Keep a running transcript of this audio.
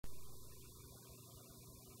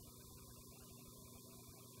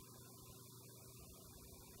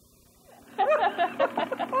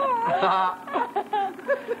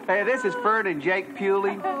Hey, this is Ferd and Jake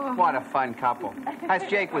Pewley. What a fun couple. That's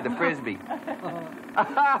Jake with the Frisbee.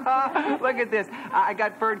 Look at this. I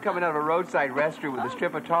got Ferd coming out of a roadside restroom with a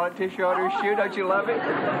strip of toilet tissue on her shoe. Don't you love it?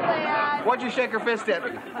 What'd you shake her fist at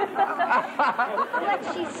me?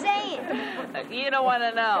 What's she saying? You don't want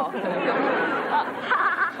to know.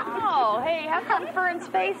 Oh, hey, how come Fern's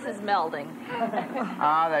face is melting?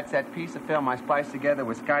 That's that piece of film I spliced together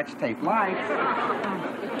with Scotch tape. Lights.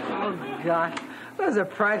 Oh, gosh. Those are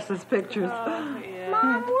priceless pictures. Yeah.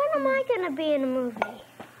 Mom, when am I going to be in a movie?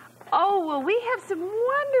 Oh, well, we have some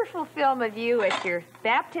wonderful film of you at your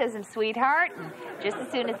baptism, sweetheart. And just as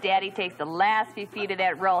soon as Daddy takes the last few feet of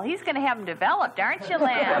that role, he's going to have them developed, aren't you,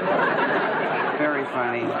 Lamb? Very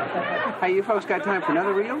funny. Hey, you folks got time for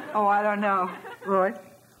another reel? Oh, I don't know. Roy,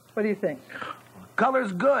 what do you think?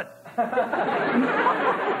 Color's good.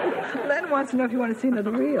 Len wants to know if you want to see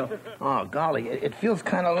another reel. Oh, golly, it feels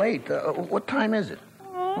kind of late. What time is it?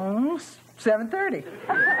 7:30.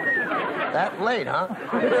 That late, huh?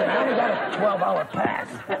 Listen, I only got a 12-hour pass.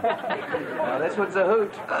 Well, this one's a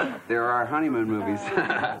hoot. There are honeymoon movies.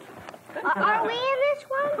 Are we in this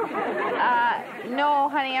one? No,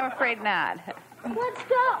 honey, I'm afraid not. Let's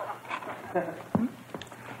go.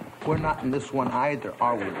 We're not in this one either,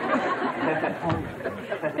 are we?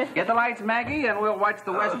 Get the lights, Maggie, and we'll watch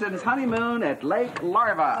the Weston's honeymoon at Lake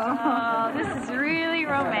Larva. Oh, this is really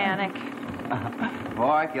romantic.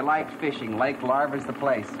 Boy, if you like fishing, Lake Larva's the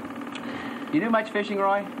place. You do much fishing,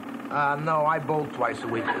 Roy? No, I bowl twice a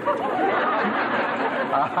week. Look at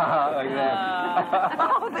that.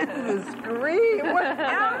 Oh, this is a scream.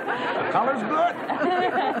 Color's good.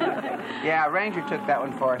 Yeah, Ranger took that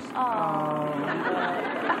one for us. Oh,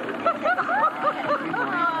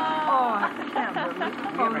 I can't believe it.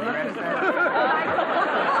 Oh, look at that.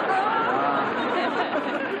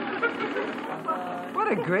 What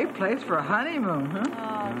a great place for a honeymoon, huh?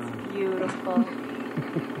 Oh, it's beautiful.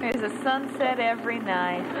 There's a sunset every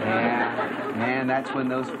night. Yeah, man, that's when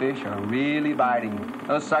those fish are really biting.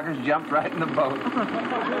 Those suckers jumped right in the boat.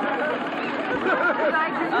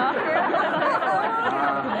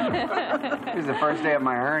 This is the first day of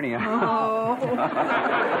my hernia. Oh.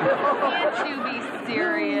 Can't you be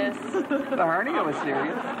serious? The hernia was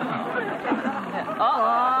serious.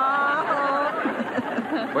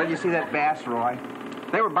 Well, you see that bass, Roy?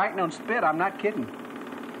 They were biting on spit. I'm not kidding.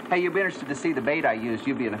 Hey, you'd be interested to see the bait I used,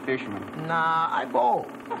 you being a fisherman. Nah, I bowl.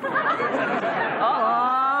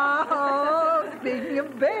 Oh, speaking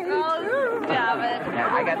of bait. Oh, stop it.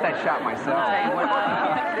 Yeah, I got that shot myself.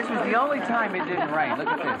 This was the only time it didn't rain. Look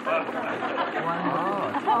at this.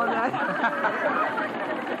 Oh, that's...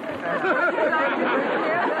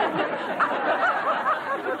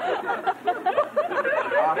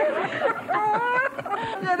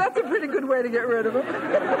 Yeah, that's a pretty good way to get rid of them.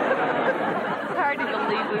 It's hard to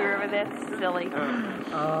believe we were that silly.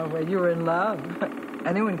 Oh, well, you were in love.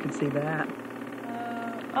 Anyone could see that.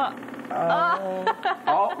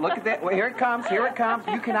 Oh, look at that. Well, here it comes. Here it comes.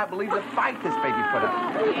 You cannot believe the fight this baby put up.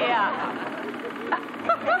 Yeah.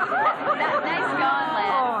 Nice going,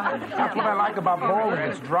 lad. That's what I like about bowling.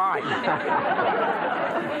 It's dry.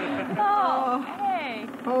 Oh, hey.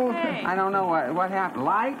 Oh, Hey. I don't know what happened.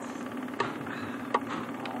 Lights?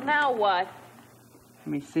 Now what? Let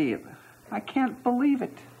me see it. I can't believe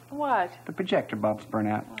it. What? The projector bulb's burnt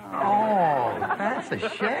out. Oh, that's a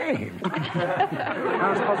shame. I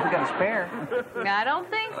don't suppose we got a spare. I don't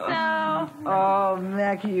think so. Oh,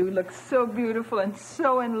 Maggie, you look so beautiful and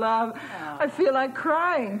so in love. I feel like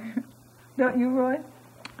crying. Don't you, Roy?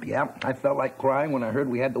 Yeah, I felt like crying when I heard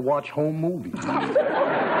we had to watch home movies. Listen,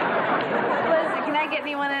 can I get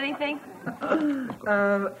anyone anything?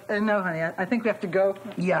 No, honey, I think we have to go.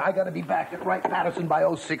 Yeah, I got to be back at Wright Patterson by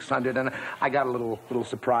 0600, and I got a little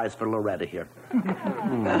surprise for Loretta here.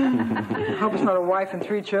 Hope it's not a wife and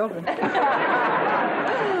 3 children.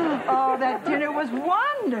 Oh, that dinner was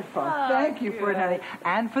wonderful. Thank you for it, honey.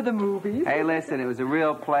 And for the movies. Hey, listen, it was a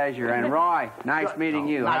real pleasure. And Roy, nice meeting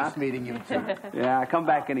you, Nice huh? meeting you, too. Yeah, come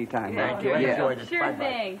back anytime. Thank you. I Yeah. enjoyed it. Sure Bye-bye.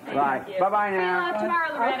 thing. Right. Bye-bye now.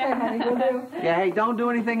 Tomorrow, Loretta. Okay, honey, we'll do. Yeah, hey, don't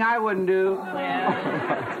do anything I wouldn't do.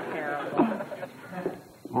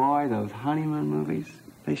 Boy, those honeymoon movies,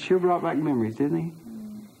 they sure brought back memories, didn't they?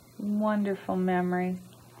 Wonderful memories.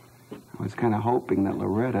 I was kind of hoping that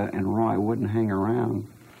Loretta and Roy wouldn't hang around.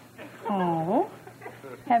 Oh.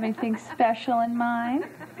 Have anything special in mind?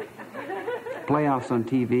 Playoffs on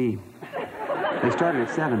TV. They started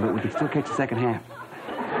at 7, but we could still catch the second half.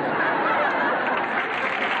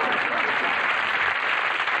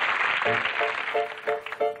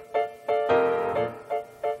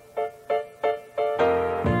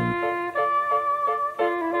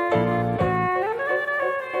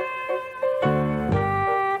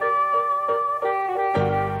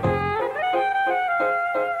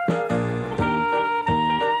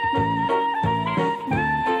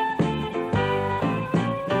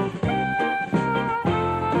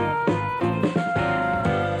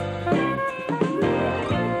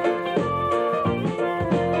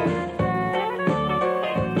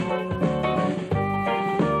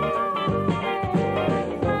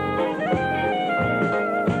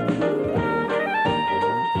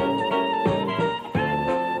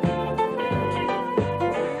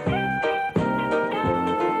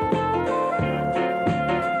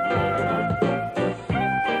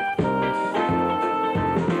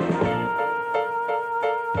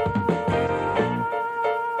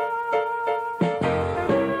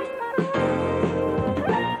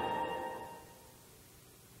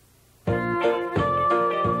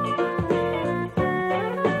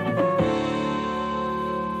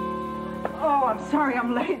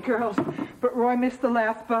 late, girls, but Roy missed the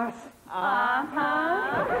last bus.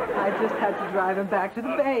 I just had to drive him back to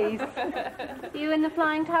the base. You and the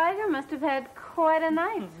Flying Tiger must have had quite a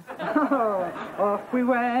night. Oh, off we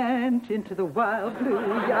went into the wild blue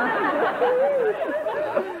yonder.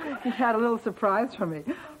 He had a little surprise for me.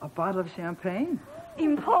 A bottle of champagne.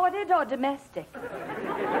 Imported or domestic?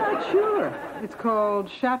 Not sure. It's called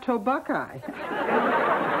Chateau Buckeye.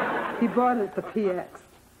 He bought it at the PX.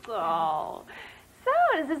 Oh. So,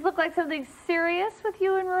 does this look like something serious with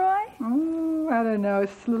you and Roy? Oh, I don't know.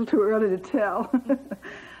 It's a little too early to tell.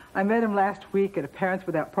 I met him last week at a Parents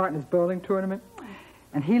Without Partners bowling tournament,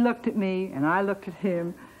 and he looked at me, and I looked at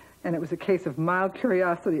him, and it was a case of mild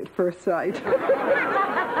curiosity at first sight.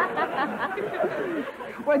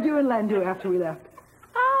 What'd you and Len do after we left?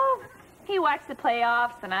 Oh, he watched the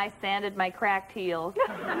playoffs, and I sanded my cracked heels.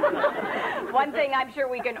 One thing I'm sure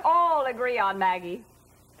we can all agree on, Maggie.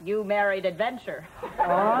 You married adventure.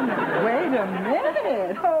 Oh, no, wait a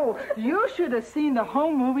minute. Oh, you should have seen the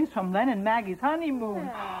home movies from Len and Maggie's honeymoon.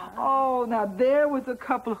 Oh, now there was a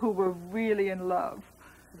couple who were really in love.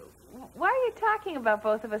 Why are you talking about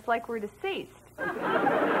both of us like we're deceased? Could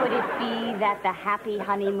it be that the happy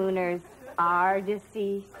honeymooners are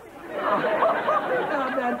deceased? Oh,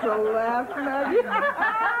 that's a laugh, Maggie.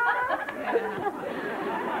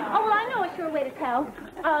 Oh, well, I know a sure way to tell.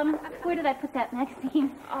 Where did I put that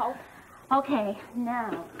magazine? Oh. Okay,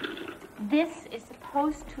 now, this is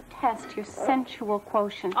supposed to test your sensual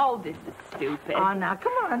quotient. Oh, this is stupid. Oh, now,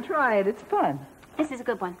 come on, try it. It's fun. This is a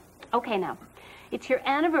good one. Okay, now, it's your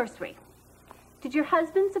anniversary. Did your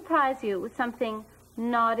husband surprise you with something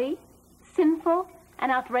naughty, sinful,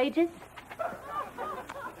 and outrageous?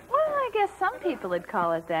 Well, I guess some people would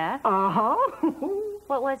call it that. Uh-huh.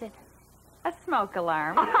 What was it? A smoke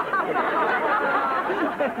alarm. All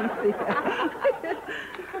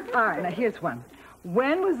right, now here's one.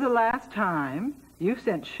 When was the last time you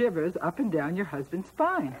sent shivers up and down your husband's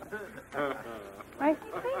spine? I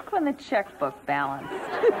think when the checkbook balanced.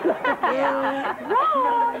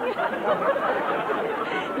 Wrong!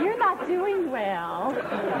 You're not doing well.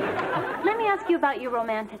 Let me ask you about your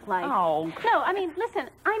romantic life. Oh. No, I mean, listen,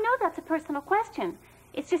 I know that's a personal question.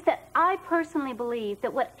 It's just that I personally believe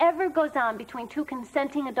that whatever goes on between two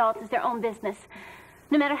consenting adults is their own business,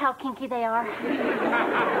 no matter how kinky they are.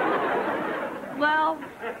 Well,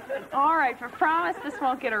 all right, for promise this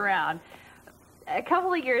won't get around. A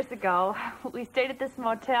couple of years ago, we stayed at this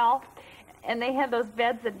motel, and they had those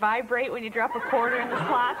beds that vibrate when you drop a quarter in the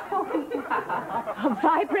slot. A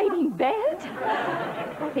vibrating bed?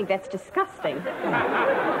 I think that's disgusting.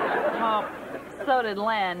 Well, so did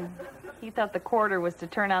Len. He thought the quarter was to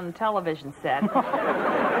turn on the television set. All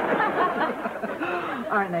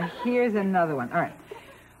right, now here's another one. All right.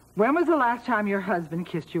 When was the last time your husband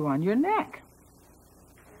kissed you on your neck?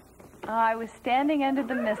 I was standing under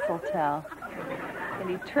the mistletoe, and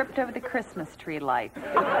he tripped over the Christmas tree lights.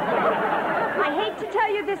 I hate to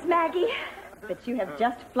tell you this, Maggie, but you have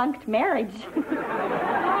just flunked marriage.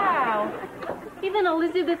 Wow. Even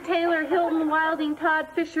Elizabeth Taylor, Hilton, Wilding, Todd,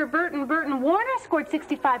 Fisher, Burton, Warner scored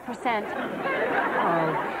 65%.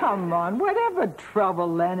 Oh, come on. Whatever trouble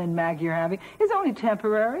Len and Maggie are having is only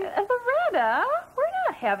temporary. Loretta, we're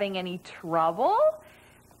not having any trouble.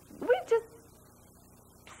 We just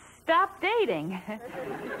stopped dating.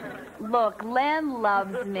 Look, Len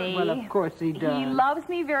loves me. Well, of course he does. He loves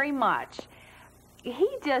me very much. He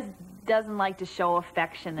just doesn't like to show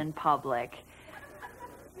affection in public.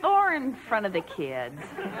 Or in front of the kids.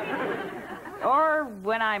 Or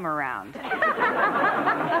when I'm around. Oh,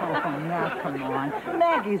 now, come on.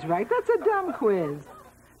 Maggie's right. That's a dumb quiz.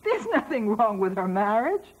 There's nothing wrong with her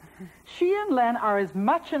marriage. She and Len are as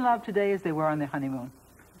much in love today as they were on their honeymoon.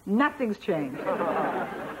 Nothing's changed.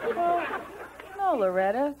 Well, no,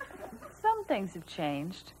 Loretta. Some things have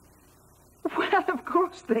changed. Well, of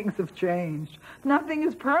course things have changed. Nothing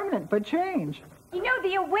is permanent but change. You know,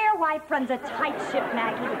 the aware wife runs a tight ship,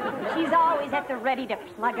 Maggie. She's always at the ready to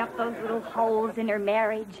plug up those little holes in her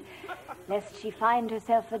marriage, lest she find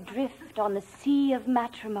herself adrift on the sea of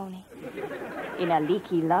matrimony in a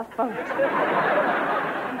leaky love boat.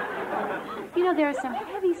 You know, there's some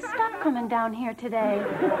heavy stuff coming down here today.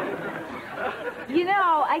 You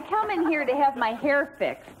know, I come in here to have my hair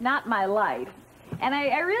fixed, not my life. And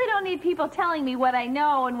I really don't need people telling me what I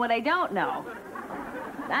know and what I don't know.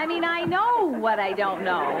 I mean, I know what I don't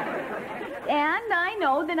know. And I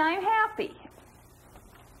know that I'm happy.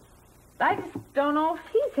 I just don't know if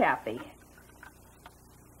he's happy.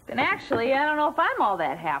 And actually, I don't know if I'm all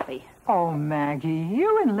that happy. Oh, Maggie,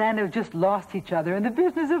 you and Len have just lost each other in the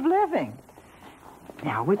business of living.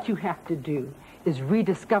 Now, what you have to do is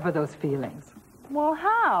rediscover those feelings. Well,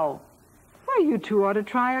 how? Well, you two ought to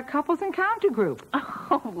try a couples encounter group.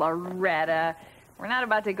 Oh, Loretta. We're not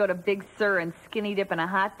about to go to Big Sur and skinny dip in a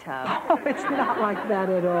hot tub. Oh, it's not like that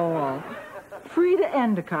at all. Frida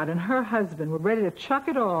Endicott and her husband were ready to chuck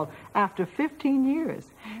it all after 15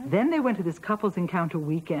 years. Then they went to this couples encounter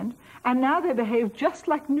weekend, and now they behave just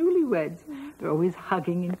like newlyweds. They're always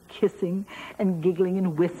hugging and kissing and giggling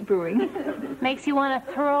and whispering. Makes you want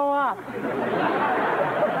to throw up.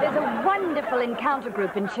 There's a wonderful encounter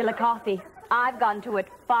group in Chillicothe. I've gone to it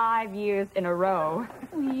 5 years in a row.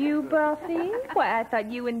 You, Buffy? Why, I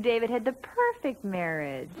thought you and David had the perfect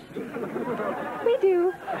marriage. We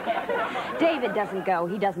do. David doesn't go.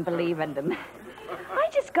 He doesn't believe in them. I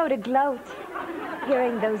just go to gloat.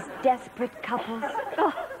 Hearing those desperate couples.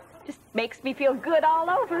 Oh, just makes me feel good all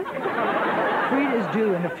over. Frida's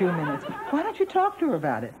due in a few minutes. Why don't you talk to her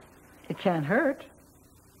about it? It can't hurt.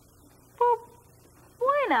 Well,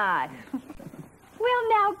 why not? Well,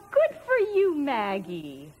 now, good for you,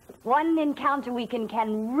 Maggie. One encounter weekend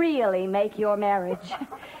can really make your marriage.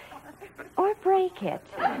 Or break it.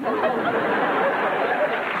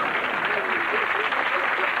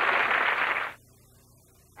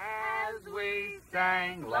 As we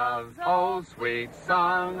sang love's old sweet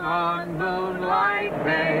song on Moonlight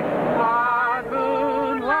Bay, on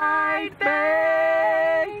Moonlight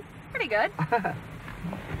Bay. Pretty good.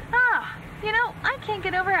 You know, I can't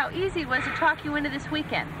get over how easy it was to talk you into this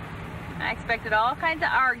weekend. I expected all kinds of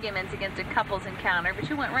arguments against a couples encounter, but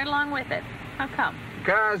you went right along with it. How come?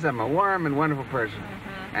 Because I'm a warm and wonderful person.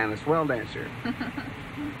 And a swell dancer.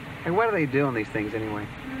 Hey, what do they do on these things anyway?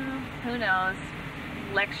 Who knows?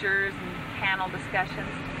 Lectures and panel discussions.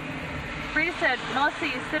 Frida said, mostly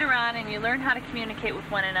you sit around and you learn how to communicate with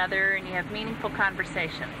one another and you have meaningful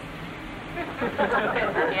conversations.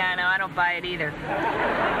 Yeah, no, I don't buy it either.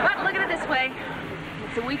 But look at it this way.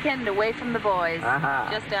 It's a weekend away from the boys.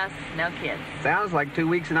 Just us, no kids. Sounds like 2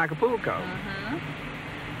 weeks in Acapulco.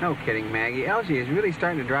 No kidding, Maggie. Elgie is really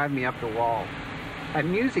starting to drive me up the wall. That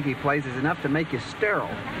music he plays is enough to make you sterile.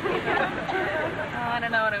 I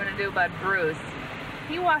don't know what I'm going to do about Bruce.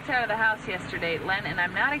 He walked out of the house yesterday, Len, and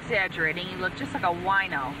I'm not exaggerating. He looked just like a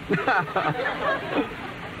wino.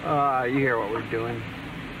 You hear what we're doing.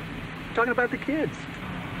 Talking about the kids.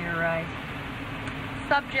 You're right.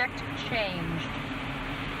 Subject changed.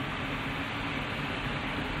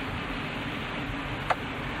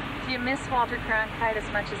 Do you miss Walter Cronkite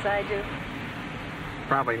as much as I do?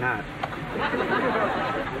 Probably not.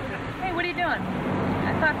 Hey, what are you doing?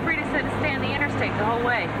 I thought Frida said to stay on the interstate the whole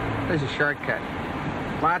way. There's a shortcut.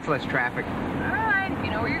 Lots less traffic. All right, if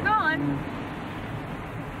you know where you're going.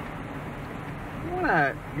 You want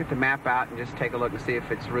to get the map out and just take a look and see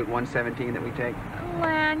if it's Route 117 that we take?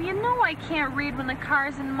 Len, you know I can't read when the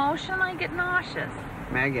car's in motion. I get nauseous.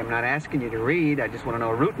 Maggie, I'm not asking you to read. I just want to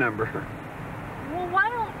know a route number. Well, why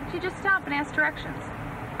don't you just stop and ask directions?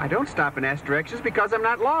 I don't stop and ask directions because I'm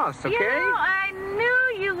not lost, okay? You know, I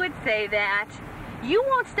knew you would say that. You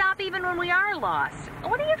won't stop even when we are lost.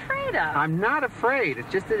 What are you afraid of? I'm not afraid.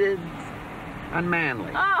 It's just that it's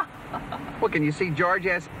unmanly. Oh. Well, can you see George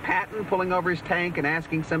S. Patton pulling over his tank and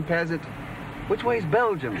asking some peasant, which way's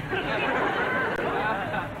Belgium?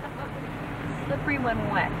 Slippery when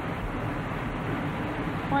wet.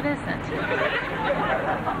 What isn't?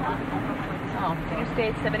 Oh,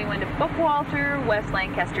 Interstate 71 to Bookwalter, West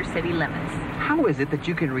Lancaster city limits. How is it that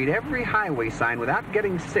you can read every highway sign without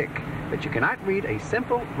getting sick, but you cannot read a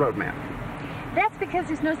simple road map? That's because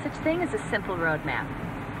there's no such thing as a simple road map.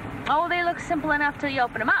 Oh, they look simple enough till you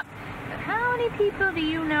open them up. But how many people do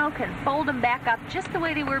you know can fold them back up just the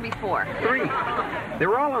way they were before? 3. They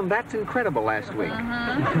were all on That's Incredible last week.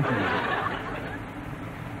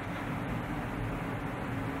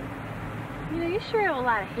 You know, you sure have a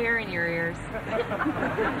lot of hair in your ears. Why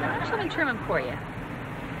don't you let me trim them for you?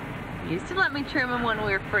 You used to let me trim them when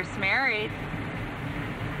we were first married.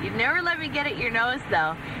 You've never let me get at your nose,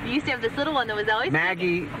 though. You used to have this little one that was always...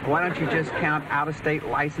 Maggie, why don't you just count out-of-state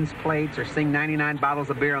license plates or sing 99 bottles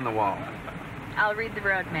of beer on the wall? I'll read the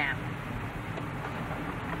road map.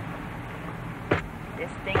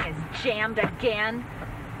 This thing is jammed again.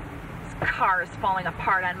 This car is falling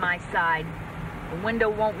apart on my side. The window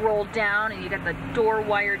won't roll down, and you got the door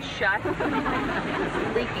wired shut.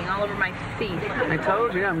 It's leaking all over my feet. I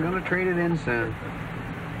told you, I'm going to trade it in soon.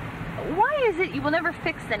 Why is it you will never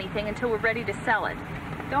fix anything until we're ready to sell it?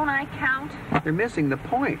 Don't I count? You're missing the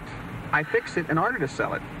point. I fix it in order to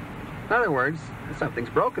sell it. In other words, if something's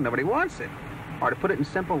broken, nobody wants it. Or to put it in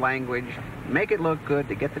simple language, make it look good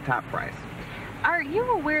to get the top price. Are you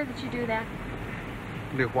aware that you do that?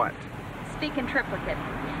 Do what? Speak in triplicate.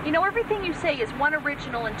 You know, everything you say is one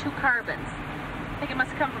original and 2 carbons. think it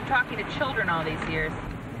must come from talking to children all these years.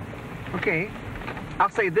 Okay,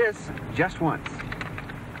 I'll say this just once.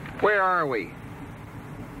 Where are we?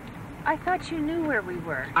 I thought you knew where we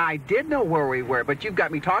were. I did know where we were, but you've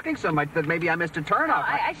got me talking so much that maybe I missed a turnoff.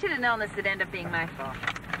 I should have known this would end up being my fault.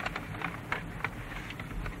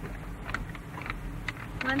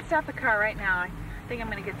 I'm going to stop the car right now. I think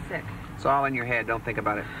I'm going to get sick. It's all in your head. Don't think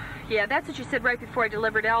about it. Yeah, that's what you said right before I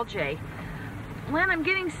delivered LJ. Len, I'm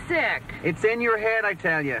getting sick. It's in your head, I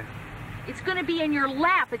tell you. It's going to be in your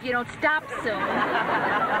lap if you don't stop soon.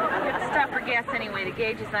 I have to stop for gas anyway. The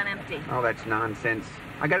gauge is on empty. Oh, that's nonsense.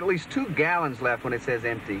 I got at least 2 gallons left when it says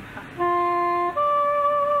empty.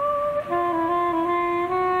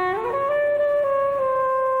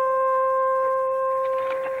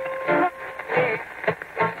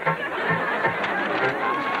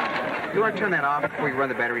 You want to turn that off before you run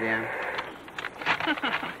the battery down?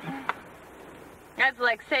 That's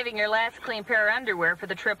like saving your last clean pair of underwear for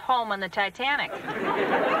the trip home on the Titanic.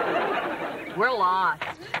 We're lost.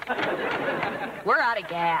 We're out of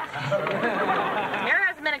gas. There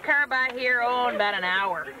hasn't been a car by here, in about an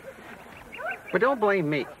hour. But don't blame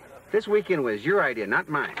me. This weekend was your idea, not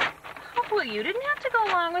mine. Oh, well, you didn't have to go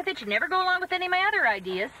along with it. You never go along with any of my other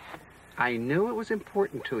ideas. I knew it was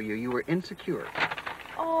important to you. You were insecure.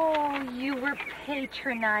 Oh, you were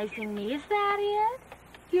patronizing me. Is that it?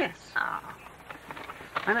 Yes. Oh.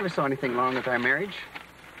 I never saw anything wrong with our marriage.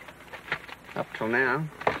 Up till now.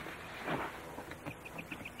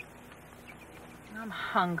 I'm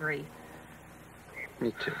hungry.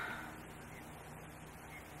 Me too.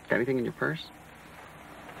 Got anything in your purse?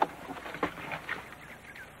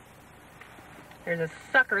 There's a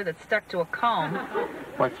sucker that's stuck to a comb.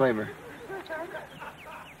 What flavor?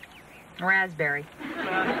 Raspberry.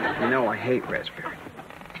 You know I hate raspberry.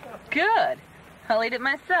 Good. I'll eat it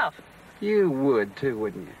myself. You would too,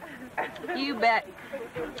 wouldn't you? You bet.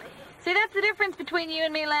 See, that's the difference between you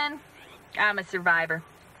and me, Len. I'm a survivor.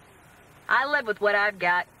 I live with what I've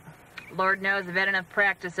got. Lord knows I've had enough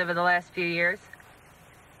practice over the last few years.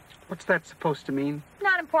 What's that supposed to mean?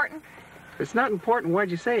 Not important. If it's not important,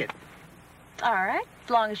 why'd you say it? All right, as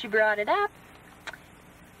long as you brought it up.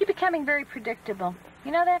 You're becoming very predictable.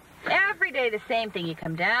 You know that? Every day the same thing. You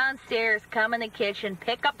come downstairs, come in the kitchen,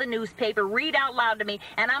 pick up the newspaper, read out loud to me,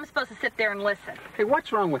 and I'm supposed to sit there and listen. Hey,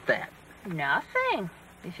 what's wrong with that? Nothing,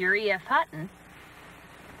 if you're E.F. Hutton.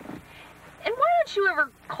 And why don't you ever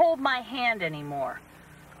hold my hand anymore?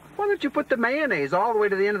 Why don't you put the mayonnaise all the way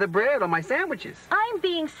to the end of the bread on my sandwiches? I'm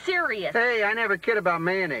being serious. Hey, I never kid about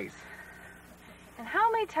mayonnaise. And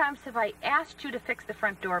how many times have I asked you to fix the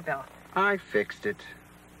front doorbell? I fixed it.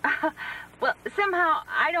 Well, somehow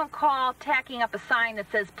I don't call tacking up a sign that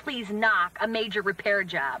says, please knock, a major repair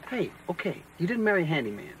job. Hey, okay, you didn't marry a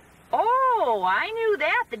handyman. Oh, I knew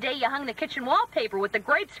that the day you hung the kitchen wallpaper with the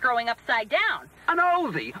grapes growing upside down. An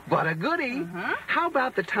oldie, but a goodie. Mm-hmm. How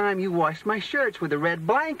about the time you washed my shirts with a red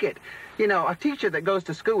blanket? You know, a teacher that goes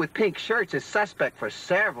to school with pink shirts is suspect for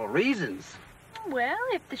several reasons. Well,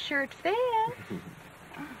 if the shirt fit.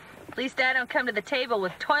 At least I don't come to the table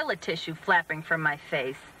with toilet tissue flapping from my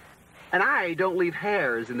face. And I don't leave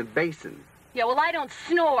hairs in the basin. Yeah, well, I don't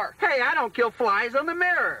snore. Hey, I don't kill flies on the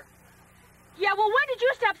mirror. Yeah, well, when did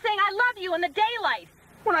you stop saying I love you in the daylight?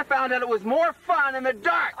 When I found out it was more fun in the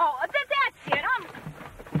dark. Oh, that's it.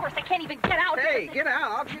 Of course, I can't even get out. Hey, get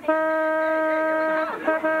out. I'll get I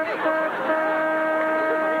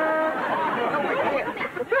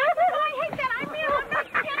hate that. I'm not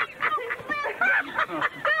kidding.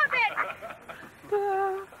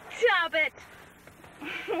 Stop it.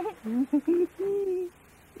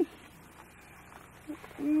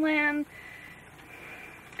 Len,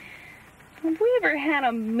 have we ever had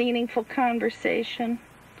a meaningful conversation?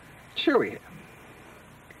 Sure we have.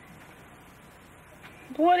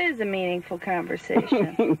 What is a meaningful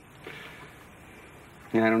conversation?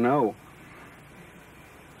 I don't know.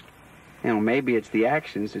 You know, maybe it's the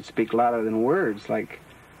actions that speak louder than words. Like,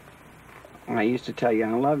 I used to tell you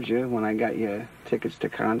I loved you when I got you tickets to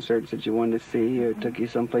concerts that you wanted to see or took you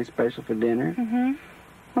someplace special for dinner. Mm-hmm.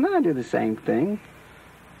 Well, then I do the same thing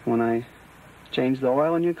when I change the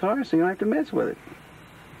oil in your car so you don't have to mess with it.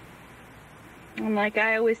 And like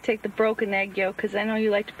I always take the broken egg yolk because I know you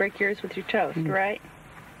like to break yours with your toast, right?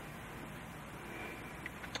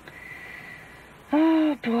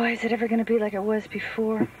 Oh, boy, is it ever going to be like it was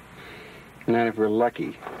before? Not if we're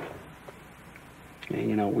lucky. And,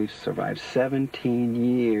 you know, we've survived 17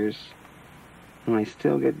 years, and I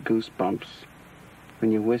still get goosebumps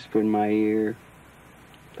when you whisper in my ear,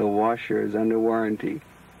 the washer is under warranty.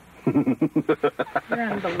 You're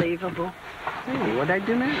unbelievable. Hey, what'd I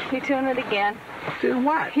do now? You're doing it again. Doing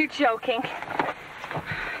what? You're joking.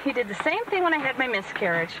 you did the same thing when I had my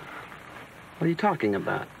miscarriage. What are you talking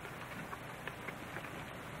about?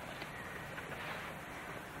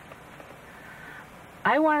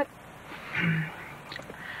 I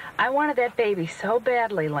wanted that baby so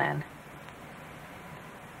badly, Len.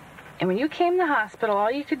 And when you came to the hospital,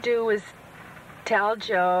 all you could do was tell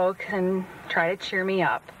jokes and try to cheer me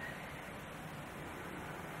up.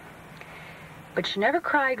 But you never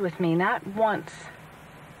cried with me, not once.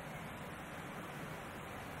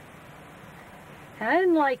 And I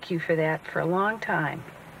didn't like you for that for a long time.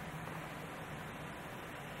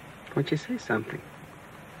 Why don't you say something?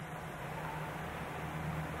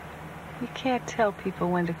 You can't tell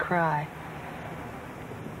people when to cry.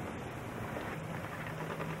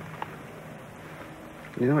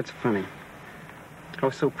 You know, it's funny. I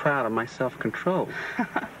was so proud of my self-control.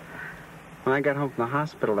 When I got home from the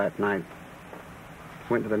hospital that night,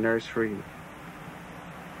 went to the nursery,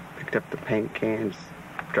 picked up the paint cans,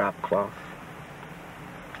 drop cloth,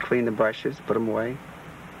 cleaned the brushes, put them away.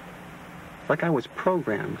 It's like I was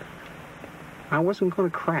programmed. I wasn't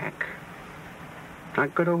going to crack.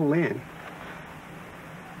 Not good old Lynn.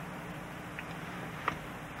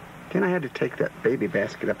 Then I had to take that baby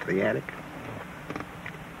basket up to the attic.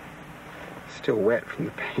 Still wet from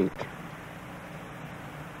the paint.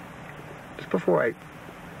 Just before I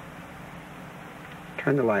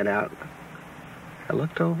turned the light out, I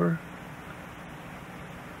looked over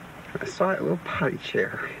and I saw that little potty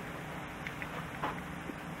chair.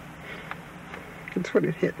 That's when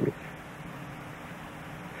it hit me.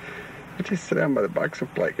 I just sat down by the box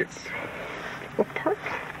of blankets. Well, park.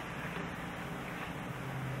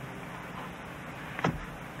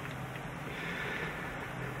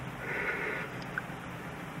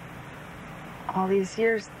 All these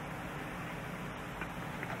years,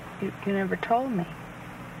 you never told me.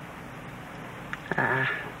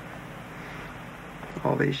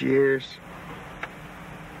 All these years,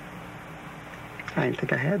 I didn't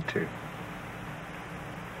think I had to.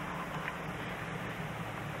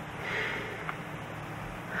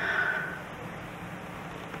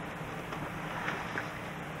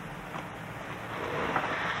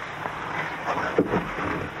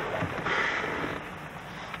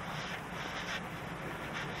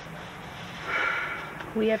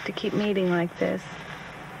 We have to keep meeting like this.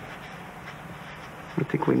 You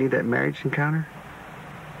think we need that marriage encounter?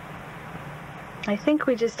 I think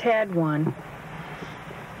we just had one.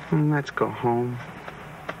 Let's go home.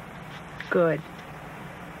 Good.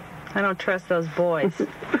 I don't trust those boys.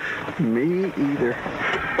 Me either.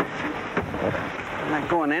 I'm not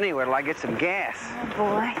going anywhere till I get some gas. Oh,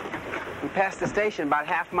 boy. We passed the station about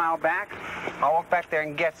half a mile back. I'll walk back there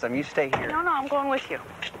and get some. You stay here. No, I'm going with you.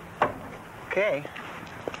 Okay.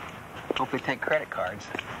 Hope they take credit cards.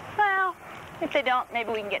 Well, if they don't,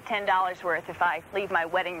 maybe we can get $10 worth if I leave my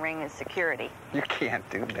wedding ring as security. You can't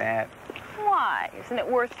do that. Why? Isn't it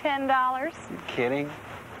worth $10? You kidding?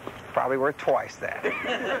 Probably worth twice that.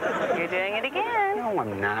 You're doing it again. No,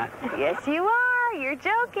 I'm not. Yes, you are. You're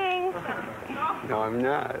joking. No, I'm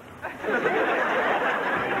not.